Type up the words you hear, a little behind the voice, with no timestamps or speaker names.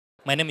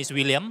My name is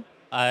William.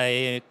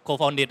 I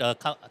co-founded a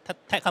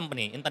tech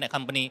company, internet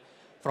company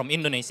from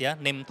Indonesia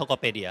named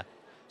Tokopedia.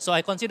 So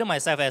I consider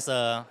myself as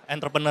an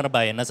entrepreneur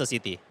by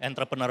necessity,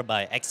 entrepreneur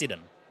by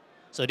accident.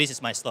 So this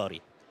is my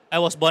story. I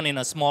was born in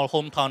a small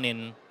hometown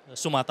in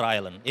Sumatra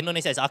Island.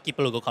 Indonesia is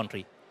archipelago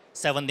country,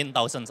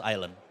 17,000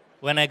 island.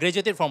 When I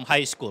graduated from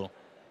high school,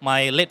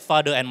 my late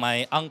father and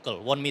my uncle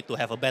want me to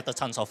have a better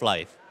chance of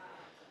life.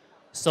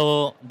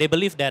 So they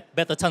believe that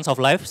better chance of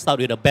life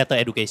start with a better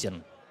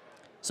education.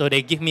 So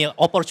they give me an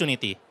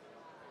opportunity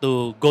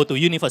to go to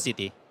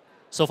university.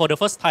 So for the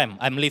first time,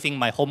 I'm leaving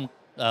my home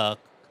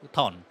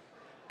town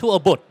to a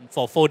boat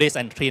for 4 days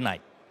and 3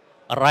 nights.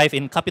 Arrive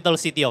in capital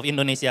city of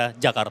Indonesia,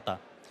 Jakarta.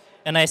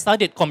 And I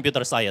studied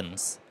computer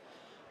science.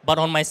 But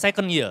on my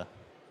second year,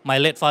 my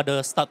late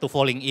father started to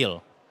falling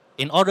ill.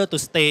 In order to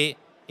stay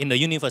in the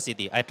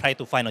university, I tried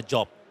to find a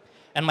job.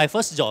 And my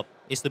first job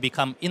is to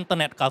become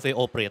internet cafe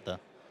operator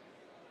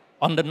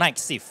on the night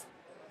shift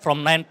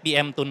from 9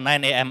 p.m. to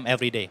 9 a.m.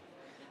 every day.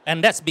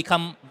 And that's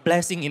become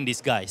blessing in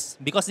disguise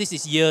because this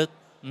is year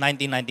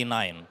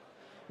 1999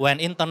 when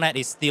internet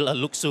is still a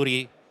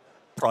luxury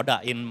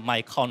product in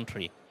my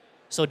country.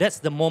 So that's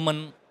the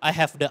moment I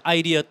have the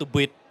idea to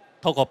build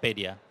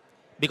Tokopedia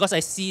because I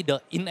see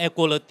the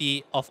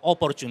inequality of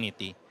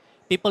opportunity.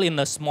 People in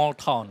a small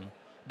town,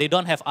 they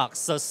don't have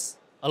access,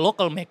 a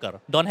local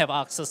maker don't have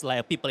access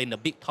like people in the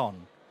big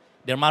town.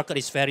 Their market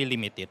is very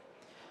limited.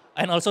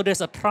 And also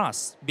there's a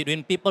trust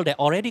between people that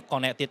already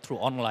connected through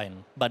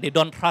online, but they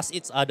don't trust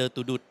each other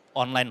to do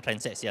online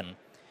transaction.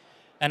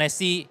 And I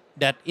see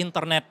that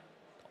internet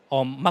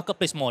or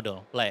marketplace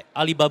model like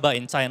Alibaba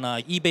in China,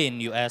 eBay in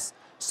US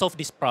solve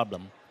this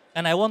problem.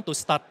 And I want to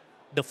start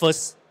the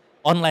first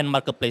online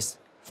marketplace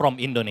from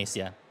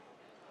Indonesia.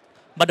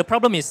 But the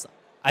problem is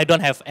I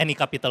don't have any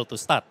capital to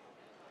start.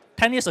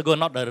 10 years ago,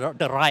 not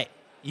the right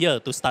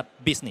year to start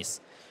business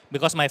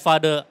because my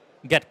father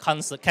get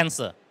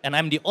cancer, and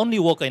I'm the only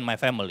worker in my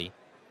family.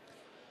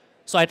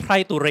 So I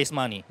try to raise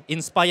money,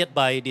 inspired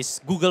by this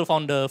Google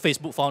founder,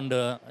 Facebook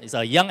founder. Is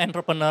a young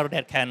entrepreneur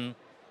that can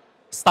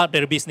start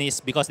their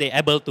business because they're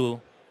able to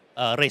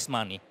raise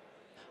money.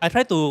 I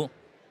try to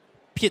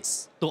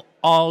pitch to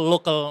all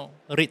local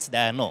REITs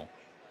that I know.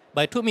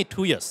 But it took me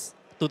 2 years,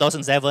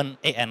 2007,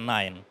 8, and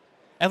 9.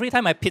 Every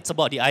time I pitch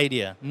about the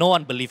idea, no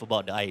one believed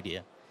about the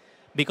idea.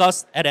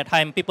 Because at that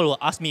time, people will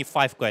ask me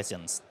 5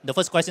 questions. The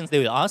first questions they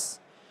will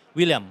ask,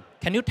 William,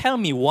 can you tell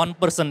me one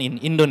person in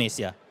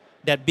Indonesia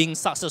that being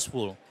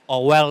successful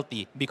or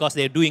wealthy because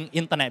they're doing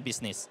internet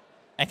business?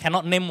 I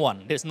cannot name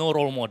one. There's no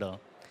role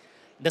model.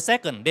 The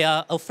second, they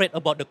are afraid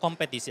about the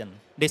competition.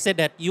 They said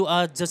that you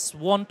are just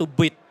want to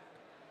beat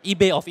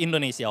eBay of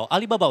Indonesia or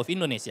Alibaba of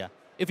Indonesia.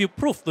 If you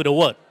prove to the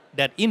world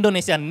that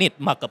Indonesia need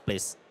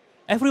marketplace,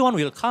 everyone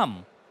will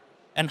come.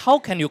 And how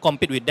can you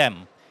compete with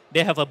them?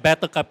 They have a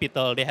better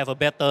capital, they have a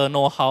better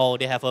know-how,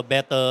 they have a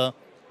better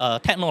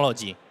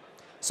technology.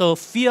 So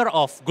fear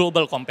of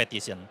global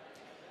competition.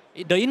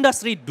 The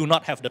industry do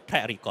not have the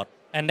track record.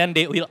 And then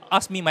they will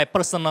ask me my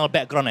personal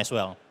background as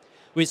well.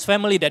 Which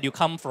family that you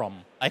come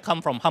from? I come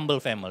from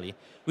humble family.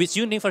 Which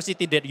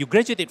university that you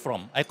graduated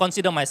from? I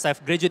consider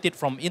myself graduated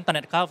from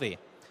internet cafe.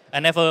 I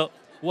never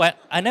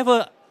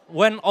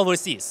went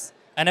overseas.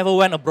 I never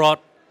went abroad.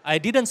 I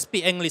didn't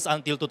speak English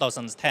until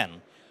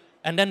 2010.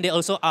 And then they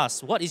also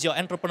ask, what is your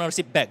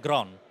entrepreneurship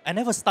background? I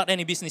never start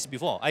any business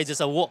before. I just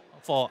work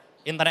for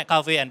internet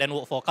cafe and then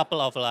work for a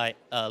couple of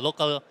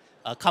local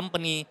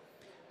company.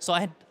 So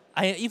I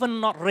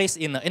even not raised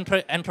in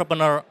an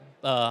entrepreneur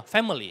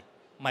family.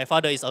 My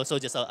father is also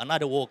just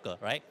another worker,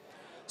 right?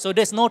 So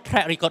there's no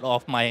track record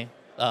of my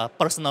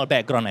personal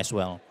background as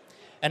well.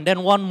 And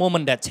then one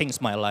moment that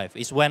changed my life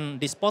is when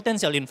these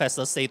potential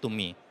investors say to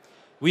me,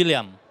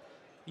 William,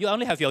 you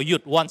only have your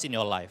youth once in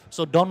your life,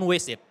 so don't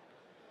waste it.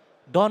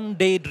 Don't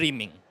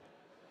daydreaming.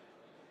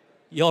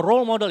 Your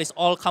role model is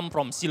all come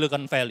from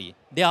Silicon Valley.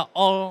 They are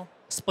all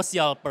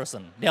special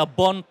person. They are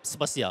born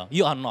special.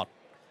 You are not.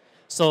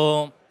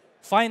 So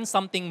find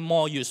something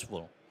more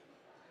useful.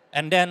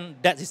 And then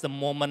that is the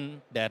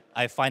moment that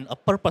I find a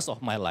purpose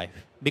of my life.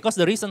 Because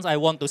the reasons I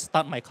want to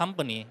start my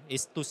company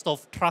is to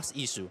solve trust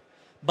issue.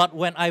 But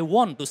when I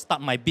want to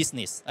start my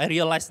business, I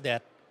realized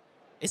that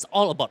it's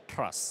all about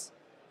trust.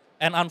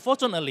 And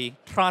unfortunately,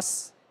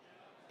 trust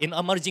in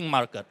emerging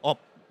market or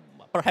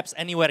perhaps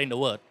anywhere in the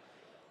world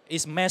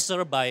is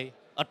measured by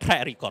a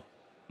track record,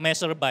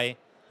 measured by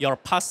your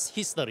past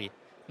history,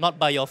 not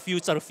by your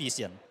future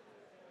vision.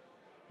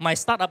 My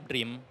startup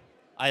dream,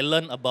 I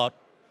learned about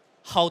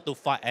how to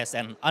fight as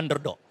an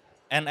underdog.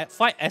 And at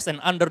fight as an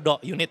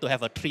underdog, you need to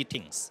have 3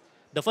 things.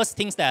 The first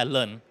things that I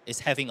learned is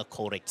having a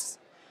courage.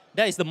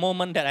 That is the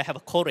moment that I have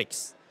a courage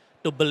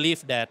to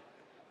believe that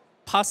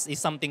past is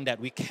something that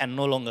we can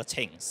no longer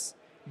change.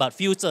 But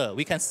future,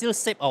 we can still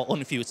shape our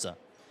own future.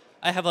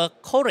 I have a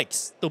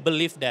courage to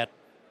believe that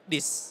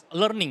this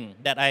learning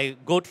that I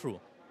go through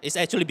is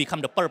actually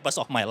become the purpose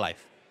of my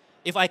life.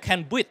 If I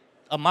can build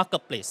a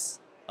marketplace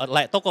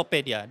like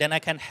Tokopedia, then I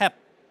can help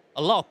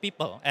a lot of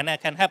people and I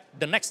can help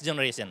the next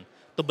generation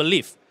to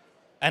believe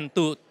and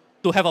to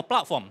to have a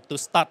platform to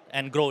start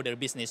and grow their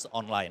business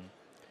online.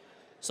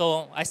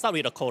 So I start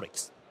with the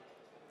Corex.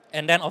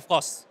 And then, of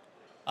course,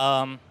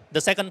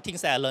 the second thing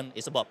that I learned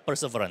is about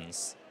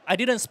perseverance. I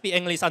didn't speak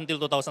English until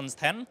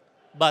 2010,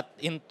 but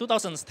in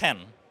 2010,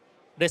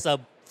 there's a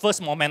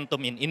first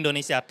momentum in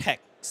Indonesia tech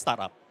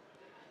startup.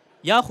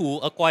 Yahoo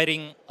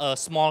acquiring a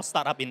small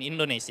startup in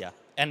Indonesia.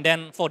 And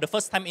then for the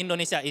first time,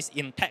 Indonesia is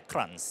in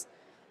TechCrunch,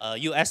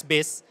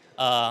 US-based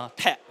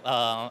tech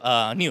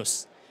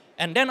news.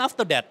 And then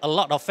after that, a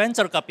lot of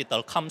venture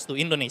capital comes to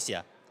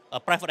Indonesia,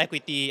 private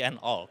equity and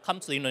all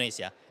comes to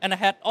Indonesia. And I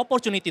had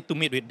opportunity to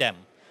meet with them.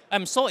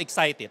 I'm so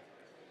excited.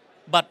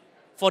 But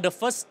for the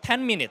first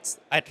 10 minutes,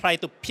 I try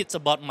to pitch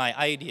about my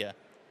idea.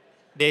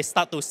 They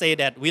start to say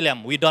that,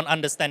 William, we don't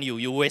understand you,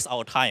 you waste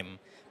our time.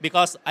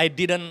 Because I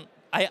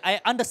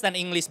understand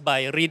English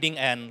by reading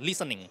and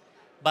listening,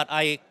 but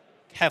I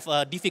have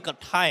a difficult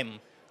time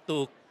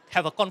to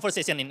have a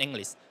conversation in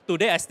English.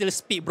 Today, I still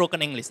speak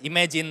broken English.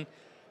 Imagine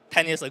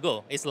 10 years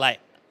ago, it's like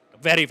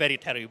very, very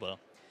terrible.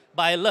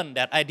 But I learned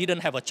that I didn't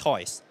have a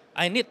choice.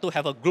 I need to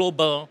have a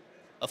global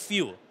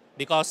view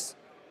because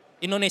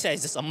Indonesia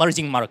is just an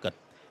emerging market.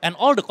 And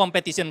all the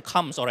competition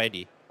comes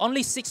already.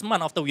 Only 6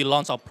 months after we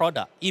launch our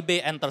product,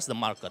 eBay enters the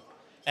market.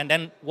 And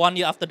then 1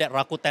 year after that,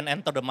 Rakuten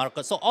entered the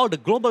market. So all the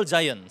global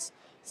giants,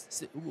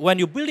 when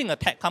you're building a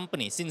tech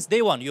company, since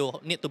day one, you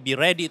need to be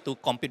ready to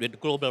compete with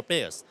global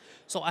players.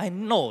 So I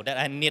know that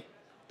I need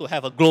to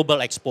have a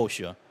global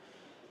exposure.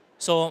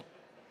 So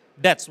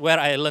that's where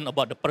I learned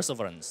about the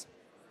perseverance.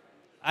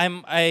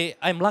 I'm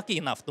lucky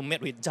enough to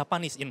meet with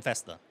Japanese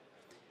investor.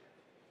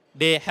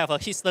 They have a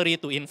history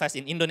to invest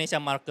in Indonesia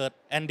market,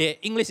 and their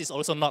English is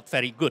also not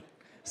very good.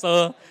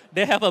 So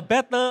they have a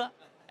better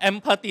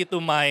empathy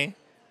to my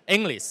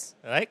English,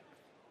 right?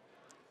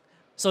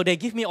 So they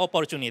give me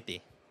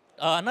opportunity.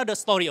 Another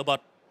story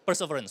about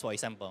perseverance, for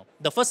example.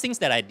 The first things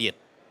that I did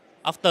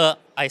after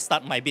I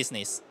start my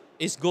business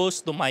is goes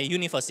to my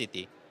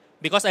university,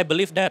 because I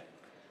believe that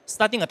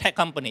starting a tech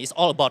company is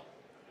all about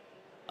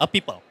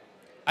people.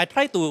 I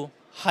try to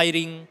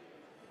hiring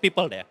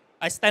people there.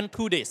 I spend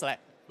 2 days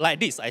like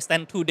this. I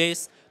spend 2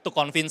 days to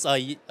convince a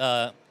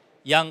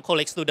young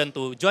college student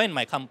to join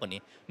my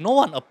company. No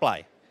one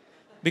apply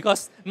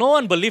because no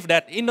one believed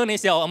that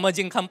Indonesia or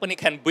emerging company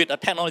can build a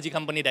technology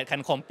company that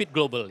can compete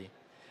globally.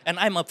 And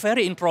I'm a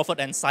very introvert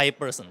and shy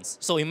person.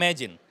 So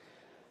imagine,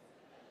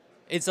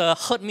 it's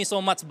hurt me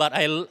so much, but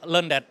I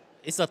learned that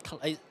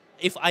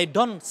if I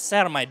don't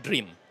share my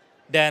dream,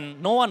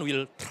 then no one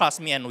will trust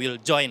me and will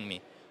join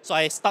me. So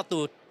I start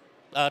to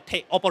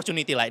take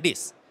opportunity like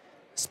this,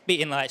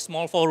 speak in like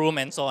small forum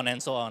and so on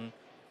and so on.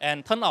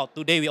 And turn out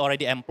today we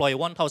already employ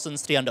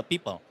 1,300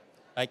 people.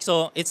 Like,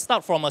 so it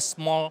starts from a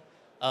small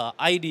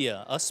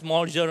idea, a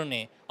small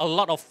journey, a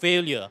lot of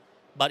failure,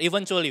 but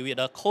eventually with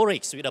the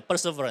courage, with the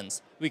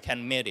perseverance, we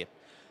can make it.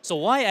 So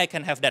why I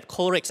can have that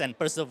courage and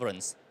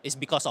perseverance is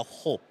because of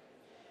hope.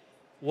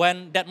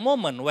 When that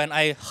moment when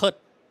I heard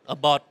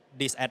about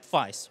this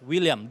advice,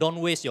 William,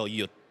 don't waste your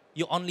youth.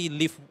 You only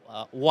live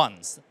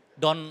once.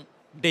 Don't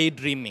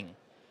daydreaming.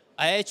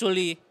 I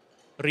actually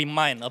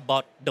remind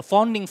about the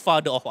founding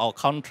father of our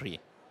country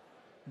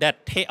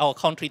that take our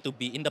country to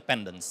be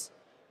independence.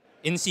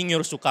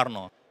 Insinyur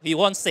Soekarno. He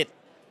once said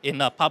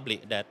in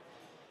public that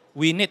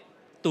we need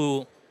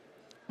to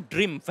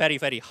dream very,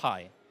 very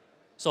high.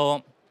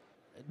 So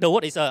the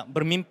word is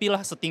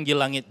bermimpilah setinggi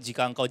langit,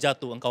 jika engkau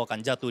jatuh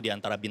akan jatuh di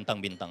antara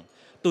bintang-bintang.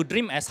 To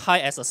dream as high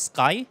as a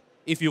sky,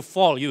 if you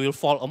fall, you will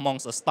fall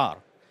amongst a star.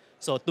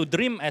 So to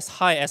dream as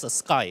high as a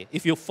sky,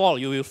 if you fall,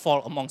 you will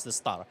fall amongst the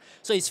stars.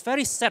 So it's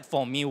very sad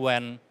for me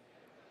when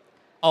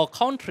our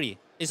country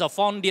is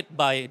founded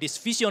by this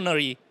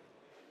visionary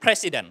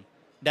president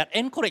that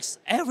encourages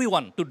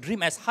everyone to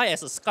dream as high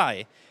as the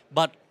sky,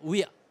 but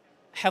we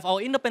have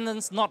our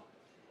independence not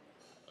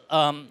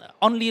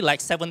only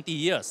like 70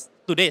 years,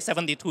 today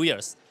 72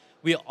 years.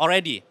 We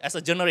already, as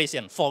a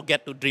generation,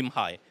 forget to dream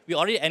high. We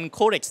already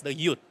encourage the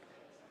youth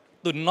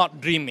to not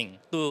dreaming,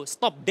 to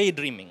stop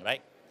daydreaming,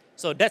 right?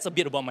 So that's a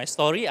bit about my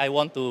story. I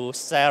want to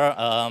share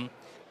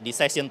the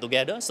session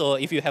together. So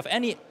if you have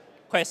any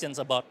questions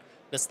about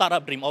the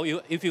startup dream, or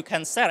if you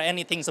can share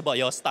anything about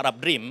your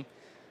startup dream,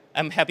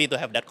 I'm happy to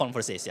have that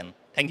conversation.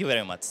 Thank you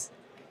very much.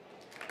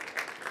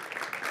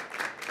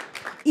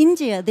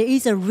 India, there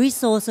is a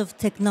resource of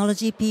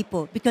technology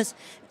people because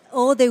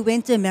all they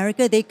went to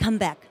America, they come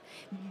back.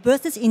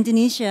 Versus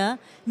Indonesia,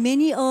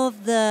 many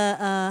of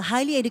the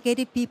highly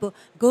educated people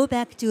go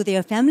back to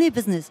their family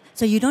business.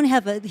 So you don't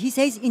have he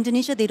says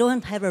Indonesia, they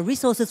don't have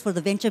resources for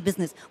the venture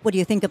business. What do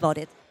you think about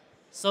it?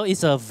 So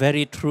it's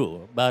very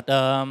true, but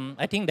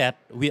I think that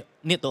we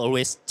need to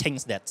always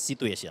change that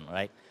situation,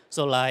 right?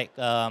 So like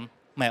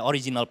my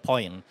original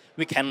point,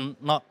 we can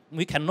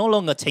no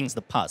longer change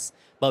the past,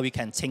 but we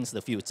can change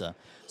the future.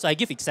 So I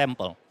give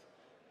example.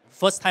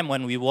 First time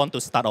when we want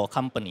to start our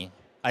company,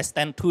 I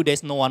spent 2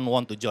 days, no one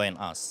want to join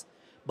us.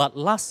 But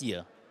last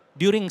year,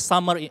 during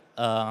summer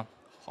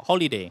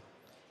holiday,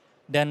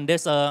 then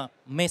there's a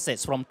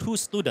message from 2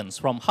 students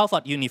from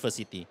Harvard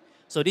University.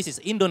 So this is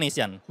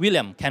Indonesian.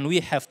 William, can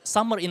we have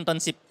summer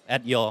internship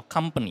at your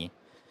company?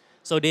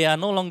 So they are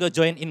no longer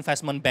join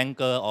investment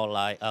banker or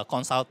like a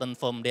consultant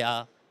firm. They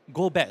are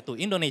go back to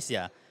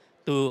Indonesia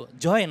to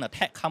join a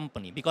tech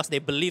company because they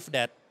believe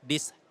that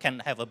this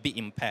can have a big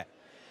impact.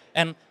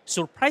 And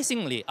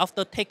surprisingly,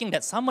 after taking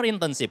that summer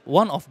internship,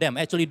 one of them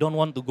actually don't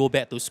want to go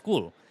back to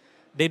school.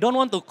 They don't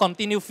want to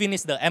continue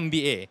finish the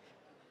MBA.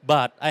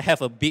 But I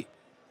have a big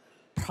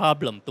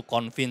problem to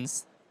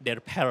convince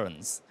their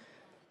parents.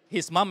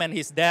 His mom and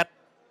his dad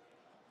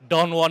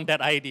don't want that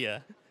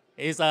idea.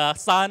 His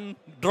son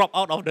dropped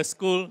out of the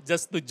school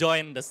just to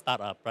join the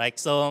startup, right?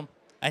 So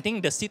I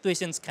think the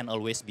situations can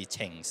always be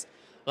changed.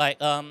 Like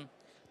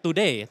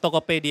today,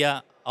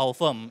 Tokopedia, our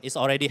firm, is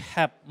already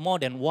have more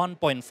than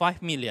 1.5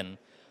 million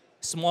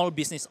small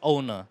business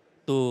owner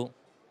to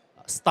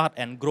start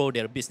and grow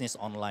their business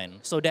online.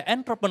 So the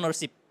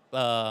entrepreneurship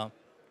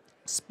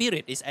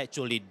spirit is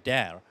actually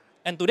there.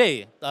 And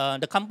today,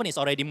 the company is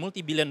already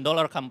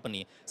multi-billion-dollar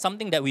company,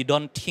 something that we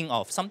don't think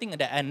of, something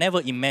that I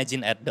never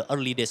imagined at the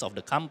early days of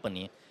the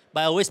company. But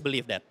I always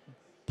believe that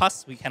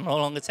past we can no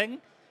longer change,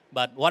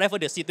 but whatever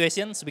the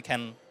situations, we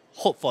can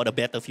hope for the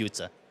better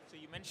future. So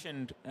you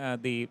mentioned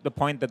the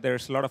point that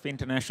there's a lot of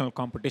international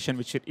competition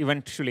which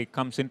eventually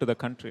comes into the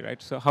country,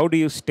 right? So how do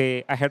you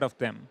stay ahead of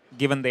them,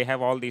 given they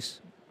have all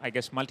these, I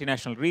guess,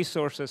 multinational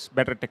resources,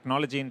 better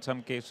technology in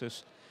some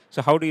cases?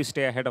 So how do you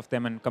stay ahead of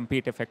them and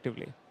compete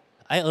effectively?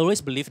 I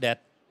always believe that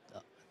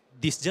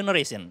this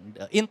generation,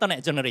 the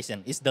internet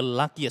generation, is the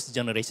luckiest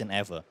generation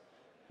ever.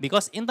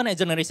 Because internet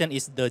generation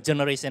is the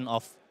generation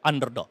of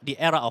underdog, the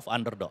era of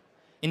underdog.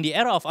 In the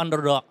era of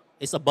underdog,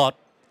 it's about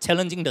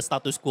challenging the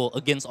status quo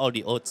against all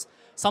the odds,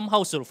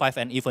 somehow survive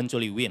and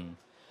eventually win.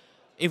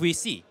 If we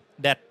see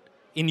that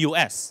in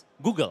US,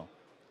 Google,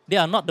 they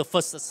are not the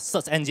first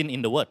search engine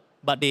in the world,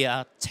 but they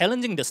are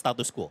challenging the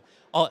status quo.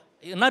 Or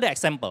another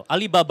example,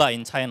 Alibaba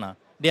in China,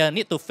 they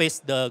need to face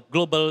the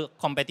global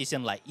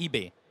competition like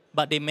eBay,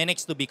 but they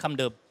managed to become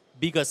the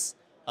biggest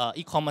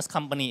e-commerce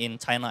company in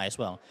China as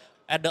well.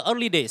 At the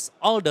early days,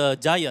 all the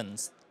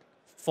giants,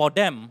 for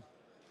them,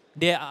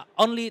 they are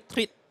only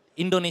treat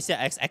Indonesia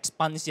as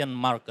expansion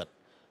market.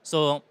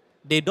 So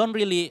they don't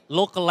really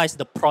localize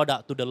the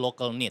product to the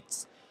local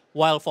needs.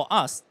 While for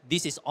us,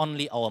 this is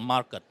only our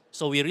market.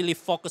 So we really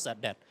focus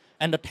at that.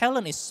 And the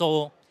talent is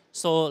so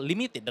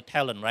limited, the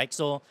talent, right?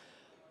 So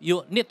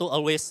you need to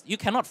always, you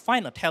cannot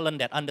find a talent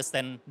that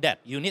understand that.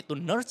 You need to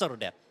nurture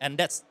that. And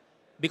that's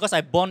because I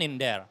born in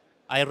there,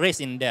 I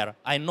raised in there,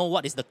 I know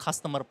what is the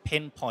customer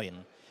pain point.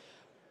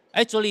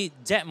 Actually,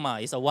 Jack Ma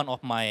is one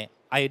of my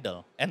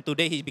idol. And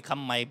today he become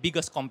my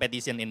biggest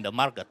competition in the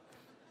market.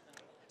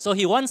 So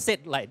he once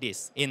said like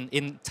this,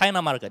 in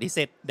China market, he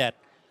said that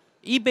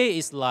eBay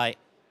is like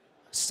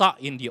shark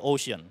in the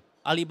ocean.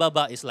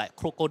 Alibaba is like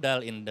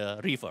crocodile in the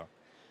river.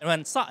 And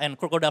when shark and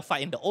crocodile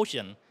fight in the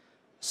ocean,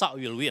 shark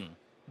will win.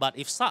 But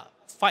if shark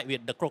fight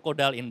with the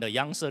crocodile in the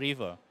Yangtze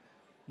River,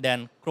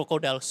 then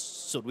crocodile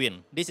should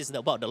win. This is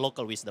about the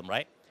local wisdom,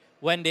 right?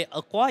 When they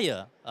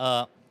acquire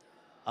a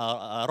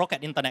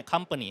rocket internet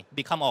company,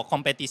 become our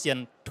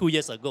competition 2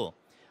 years ago,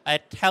 I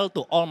tell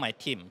to all my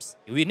teams,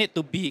 we need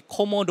to be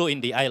Komodo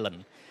in the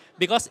island.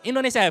 Because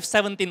Indonesia have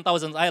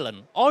 17,000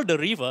 islands. All the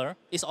river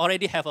is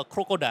already have a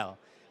crocodile.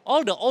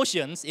 All the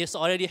oceans is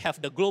already have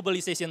the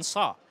globalization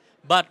shark.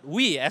 But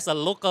we as a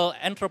local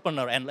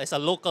entrepreneur and as a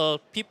local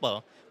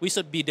people, we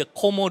should be the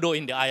Komodo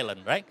in the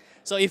island, right?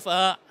 So if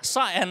a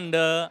shark and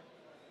the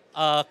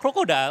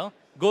crocodile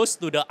goes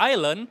to the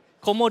island,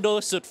 Komodo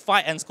should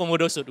fight and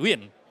Komodo should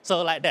win.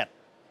 So like that.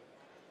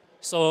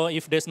 So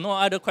if there's no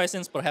other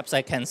questions, perhaps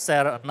I can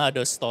share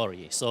another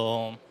story.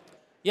 So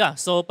yeah,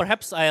 so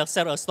perhaps I'll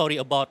share a story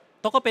about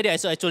Tokopedia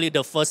is actually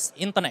the first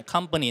internet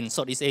company in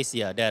Southeast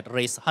Asia that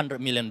raised $100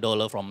 million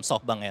from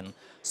SoftBank and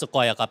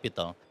Sequoia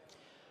Capital.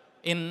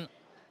 In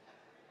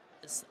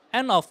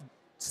end of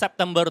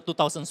September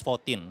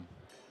 2014,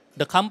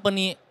 the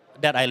company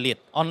that I lead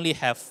only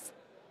have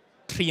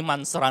 3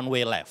 months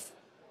runway left.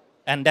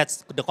 And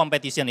that's the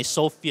competition is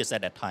so fierce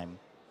at that time.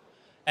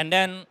 And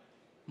then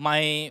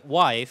my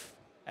wife,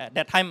 at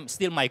that time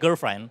still my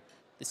girlfriend,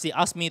 she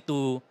asked me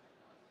to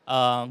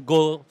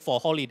go for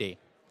holiday.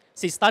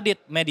 She studied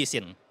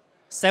medicine,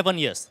 7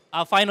 years.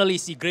 Finally,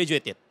 she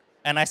graduated.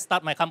 And I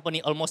start my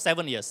company almost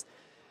 7 years.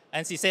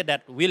 And she said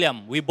that,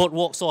 William, we both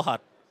work so hard.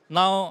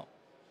 Now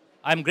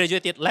I'm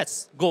graduated,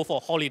 let's go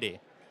for holiday.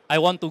 I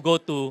want to go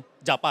to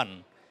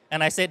Japan.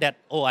 And I said that,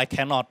 oh, I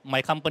cannot.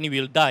 My company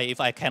will die if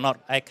I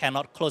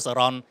cannot close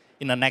around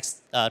in the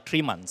next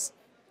 3 months.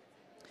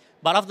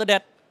 But after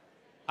that,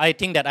 I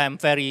think that I'm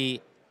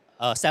very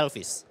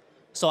selfish.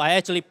 So I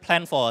actually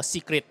planned for a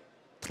secret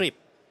trip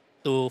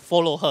to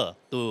follow her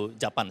to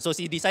Japan. So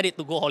she decided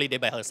to go holiday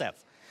by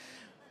herself.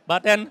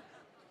 But then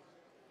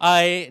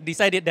I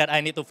decided that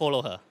I need to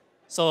follow her.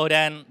 So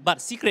then, but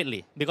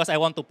secretly, because I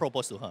want to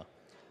propose to her.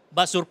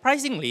 But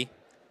surprisingly,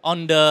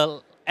 on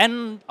the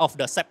end of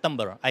the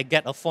September, I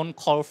get a phone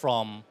call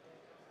from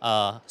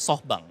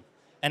SoftBank.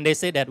 And they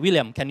say that,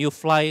 William, can you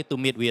fly to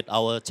meet with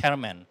our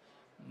chairman?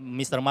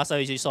 Mr.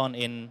 Masayoshi Son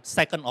in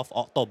 2nd of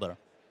October.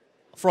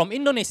 From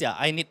Indonesia,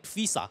 I need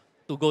visa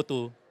to go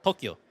to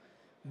Tokyo.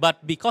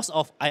 But because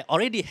of I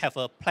already have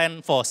a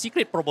plan for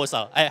secret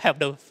proposal, I have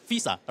the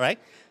visa, right?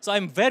 So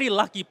I'm very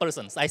lucky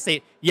person. I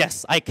say,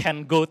 yes, I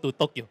can go to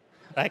Tokyo,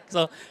 right?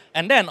 So,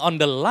 and then on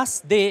the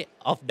last day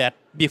of that,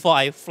 before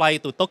I fly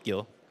to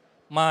Tokyo,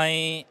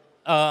 my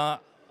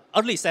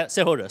early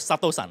shareholder,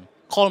 Sato-san,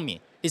 called me.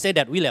 He said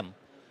that, William,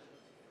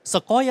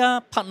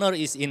 Sequoia partner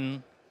is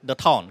in the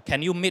town.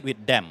 Can you meet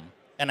with them?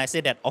 And I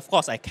said that, of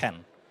course I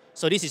can.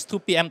 So this is 2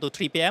 p.m. to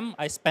 3 p.m.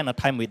 I spend a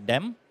time with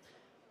them.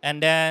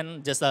 And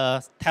then just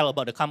tell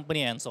about the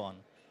company and so on.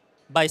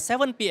 By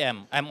 7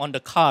 p.m., I'm on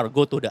the car,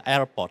 go to the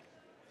airport.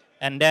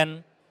 And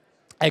then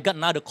I got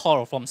another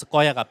call from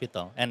Sequoia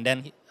Capital. And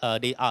then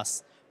they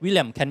asked,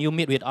 William, can you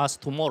meet with us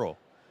tomorrow?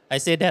 I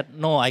said that,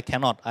 no, I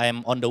cannot. I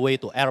am on the way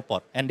to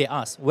airport. And they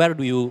asked, where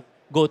do you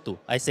go to?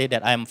 I said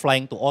that I am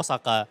flying to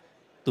Osaka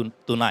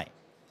tonight.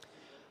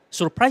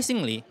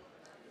 Surprisingly,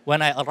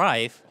 when I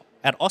arrived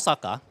at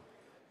Osaka,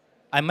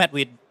 I met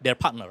with their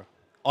partner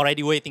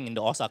already waiting in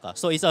the Osaka.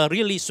 So it's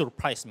really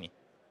surprised me.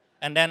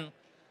 And then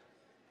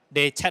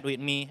they chat with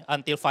me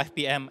until 5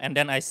 p.m. And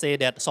then I say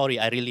that, sorry,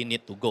 I really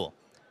need to go.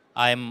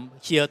 I'm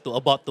here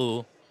about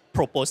to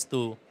propose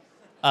to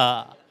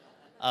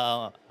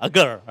a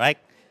girl, right?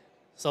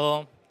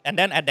 So, and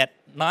then at that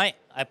night,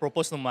 I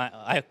proposed to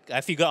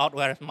I figure out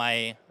where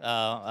my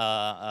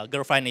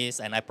girlfriend is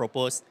and I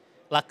proposed.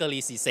 Luckily,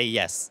 she say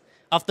yes.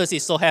 After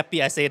she's so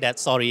happy, I say that,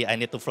 sorry, I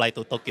need to fly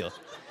to Tokyo.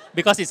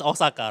 Because it's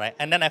Osaka, right?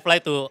 And then I fly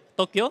to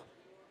Tokyo.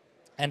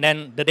 And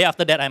then the day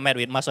after that, I met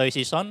with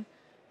Masayoshi Son.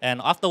 And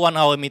after 1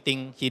 hour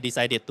meeting, he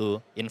decided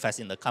to invest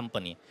in the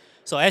company.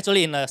 So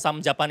actually, in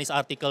some Japanese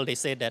article, they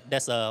say that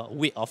there's a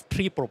week of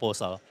 3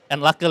 proposals.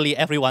 And luckily,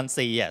 everyone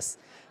say yes.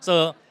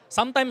 So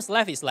sometimes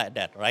life is like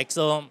that, right?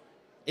 So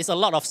it's a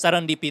lot of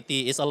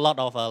serendipity. It's a lot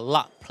of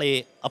luck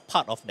play a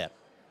part of that.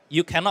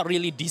 You cannot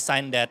really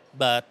design that.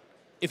 But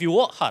if you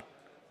work hard,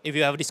 if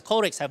you have this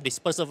courage, have this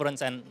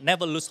perseverance, and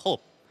never lose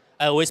hope,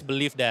 I always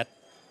believe that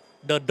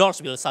the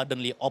doors will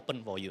suddenly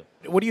open for you.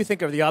 What do you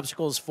think are the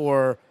obstacles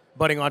for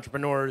budding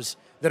entrepreneurs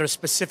that are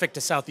specific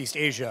to Southeast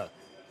Asia?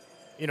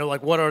 You know,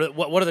 like what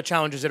are the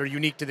challenges that are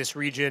unique to this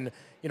region,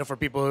 you know, for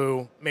people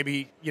who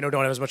maybe, you know,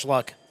 don't have as much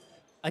luck?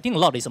 I think a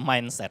lot is a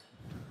mindset.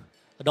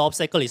 The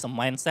obstacle is a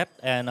mindset,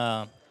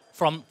 and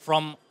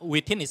from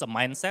within is a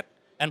mindset,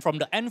 and from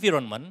the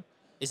environment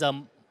is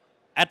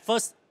at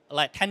first,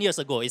 like 10 years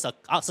ago, is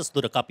access to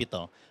the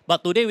capital.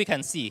 But today we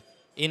can see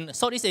in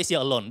Southeast Asia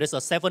alone, there's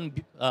a 7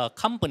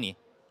 company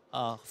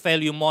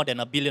value more than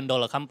 $1 billion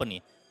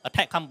company, a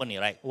tech company,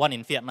 right? 1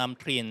 in Vietnam,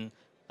 3 in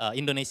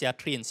Indonesia,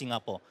 3 in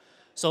Singapore.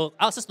 So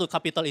access to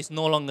capital is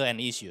no longer an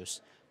issue,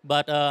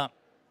 but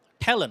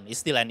talent is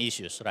still an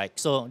issue, right?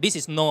 So this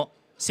is no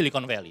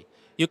Silicon Valley.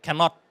 You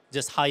cannot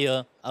just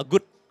hire a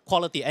good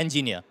quality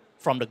engineer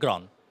from the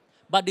ground.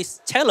 But this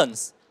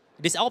challenge,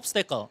 this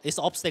obstacle is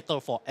an obstacle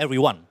for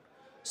everyone.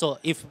 So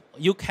if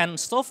you can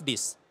solve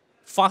this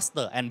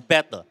faster and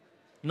better,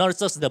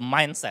 nurtures the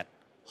mindset,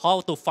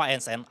 how to fight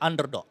as an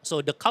underdog.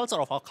 So the culture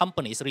of our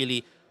company is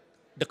really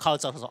the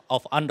culture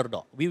of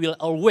underdog. We will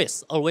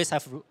always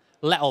have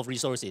lack of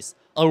resources,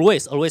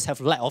 always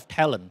have lack of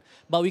talent,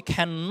 but we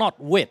cannot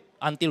wait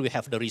until we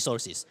have the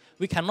resources.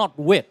 We cannot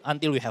wait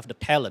until we have the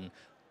talent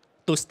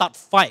to start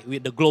fight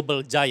with the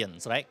global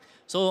giants, right?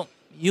 So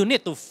you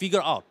need to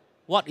figure out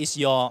what is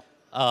your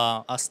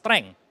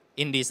strength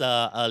in this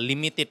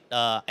limited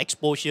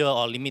exposure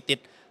or limited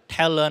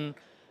talent.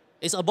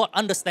 It's about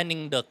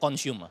understanding the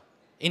consumer.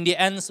 In the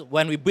end,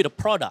 when we build a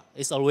product,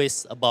 it's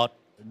always about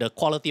the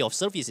quality of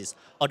services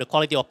or the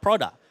quality of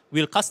product.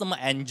 Will customer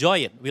enjoy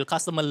it? Will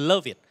customer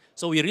love it?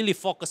 So we really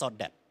focus on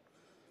that.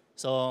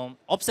 So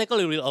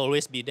obstacle will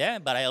always be there,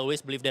 but I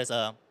always believe that's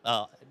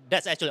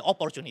actually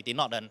opportunity,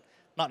 not an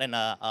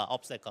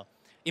obstacle.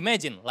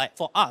 Imagine, like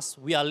for us,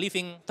 we are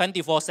living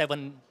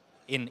 24/7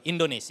 in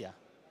Indonesia.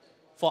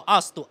 For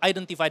us to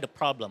identify the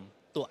problem,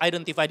 to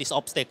identify this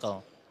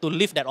obstacle, to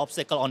live that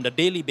obstacle on the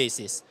daily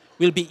basis,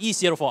 will be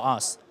easier for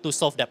us to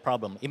solve that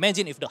problem.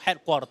 Imagine if the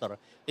headquarters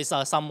is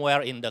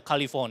somewhere in the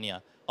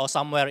California or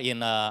somewhere in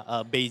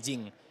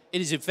Beijing.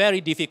 It is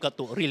very difficult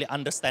to really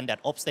understand that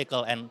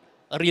obstacle and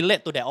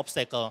relate to that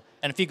obstacle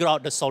and figure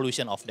out the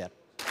solution of that.